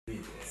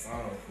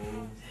song,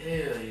 fool.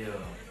 Hell yeah.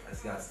 I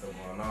just got stuff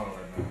going on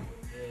right now.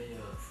 Hell yeah.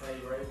 Say,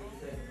 Ray, what you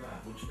thinking about?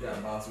 What you got,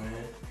 boss man?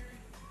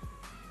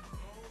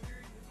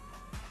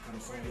 Kind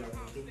of song y'all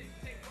gonna do? Man, it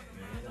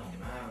don't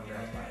matter,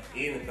 That's man. like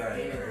anything.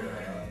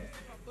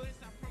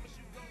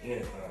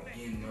 Anything.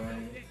 Getting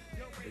money,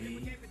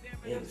 beat,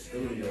 In the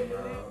studio,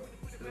 dog.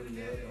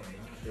 studio, it don't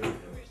matter. Studio.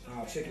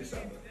 Check this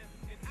out, though.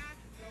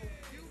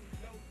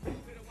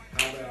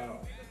 How about,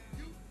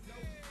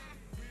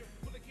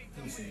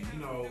 let me see, you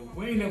know,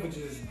 we ain't never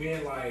just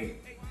been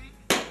like,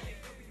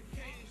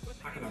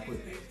 how can I put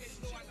this?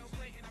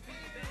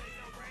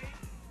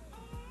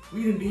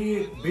 We done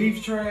did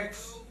beef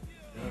tracks,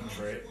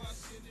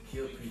 Tracks.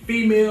 Kill people.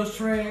 females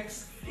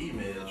tracks,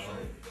 Female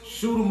track.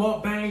 shoot 'em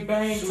up, bang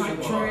bang Shoot type 'em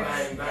up,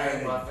 tracks. Bang,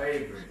 bang, my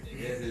favorite.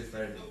 That's his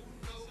favorite.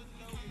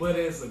 But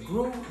as a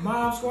group,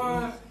 Mob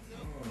Squad,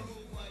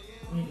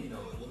 We need no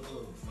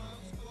clubs, man.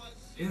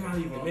 it's not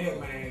even that,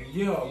 man.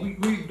 Yeah, we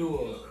do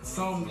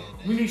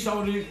we need to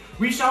show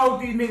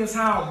these niggas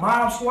how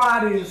Mob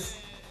Squad is,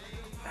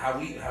 How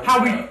we how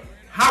that's we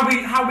how he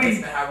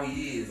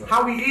is.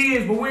 how we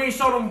is, but we ain't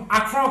show them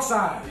our crunk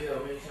side. Yeah,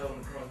 we ain't showing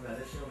the crunk side.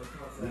 Let's show them the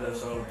crunk We side. done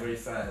showed him 3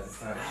 sides. It's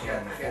time to show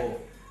him the 4.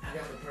 I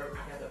got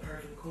the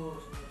perfect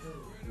chorus for too.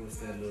 What's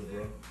that, little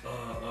bro?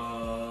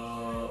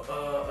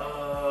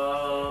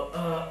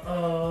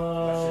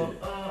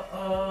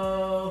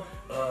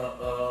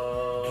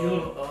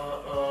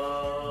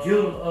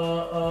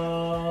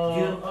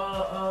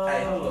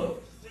 Hey, hold up.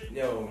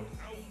 Yo,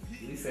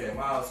 we said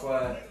Mob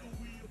Squad.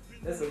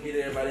 Let's go get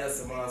everybody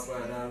else in Mob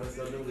Squad now. Let's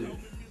go do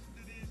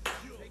this.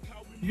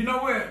 You know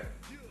what?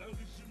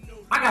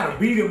 I got a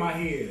beat in my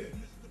head.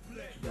 What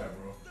you got,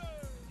 bro?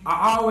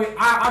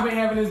 I've been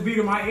having this beat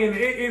in my head,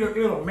 and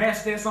it'll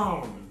match that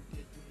song.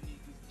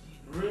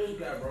 What you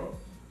got, bro?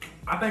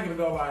 I think it'll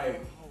go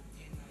like.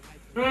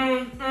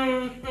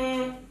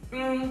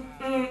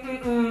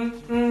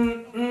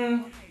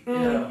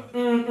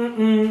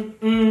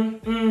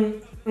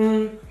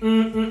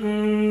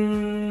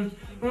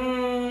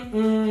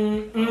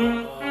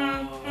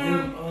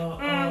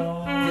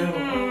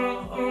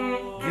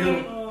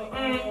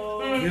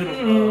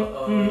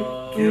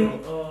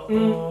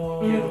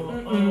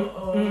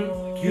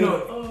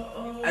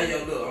 Hey,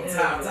 yo, look,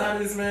 I'm tired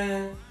of this,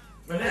 man.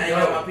 I ain't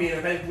got my pen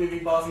and paper with me,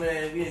 boss,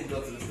 man. We need to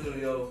go to the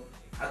studio.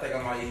 I think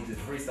I might even just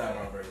freestyle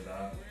my verse,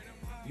 dog.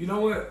 You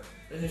know what?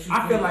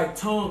 I feel like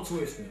tongue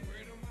twisting.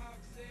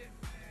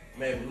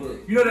 Man,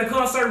 look. You know that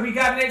concert we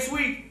got next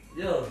week?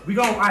 Yeah. We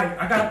gon'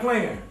 I got a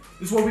plan.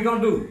 This is what we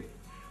gonna do.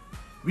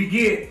 We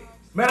get,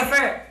 matter of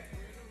fact,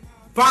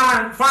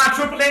 find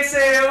Triple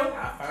XL.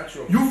 I find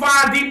trouble. You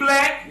find D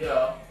Black.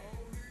 Yeah.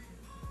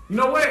 You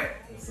know what?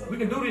 What's up? We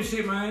can do this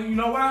shit, man. You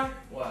know why?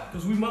 Why?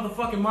 Cause we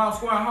motherfucking Mob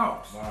Squad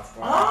Hawks. Mob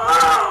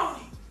Squad.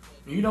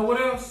 And you know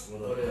what else?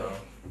 What up, y'all?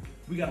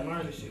 We gotta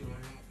learn this shit, man.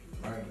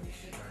 Learn this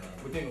shit right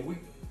now. Within a week.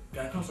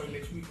 Got a concert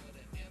next week.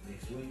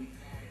 Next week.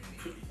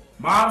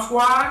 Mob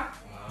Squad,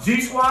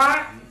 G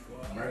Squad,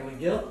 Bring them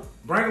together.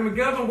 bring them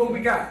together. And what we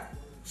got?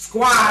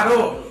 Squad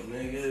up.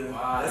 Nigga.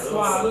 Squad Let's up.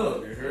 squad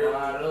up. You heard?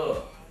 Squad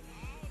up.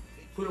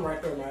 Put it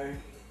right there, man.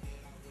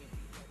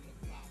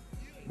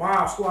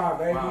 Mob Squad,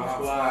 baby. Mob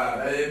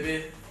Squad,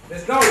 baby.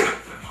 Let's go.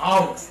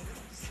 Hawks.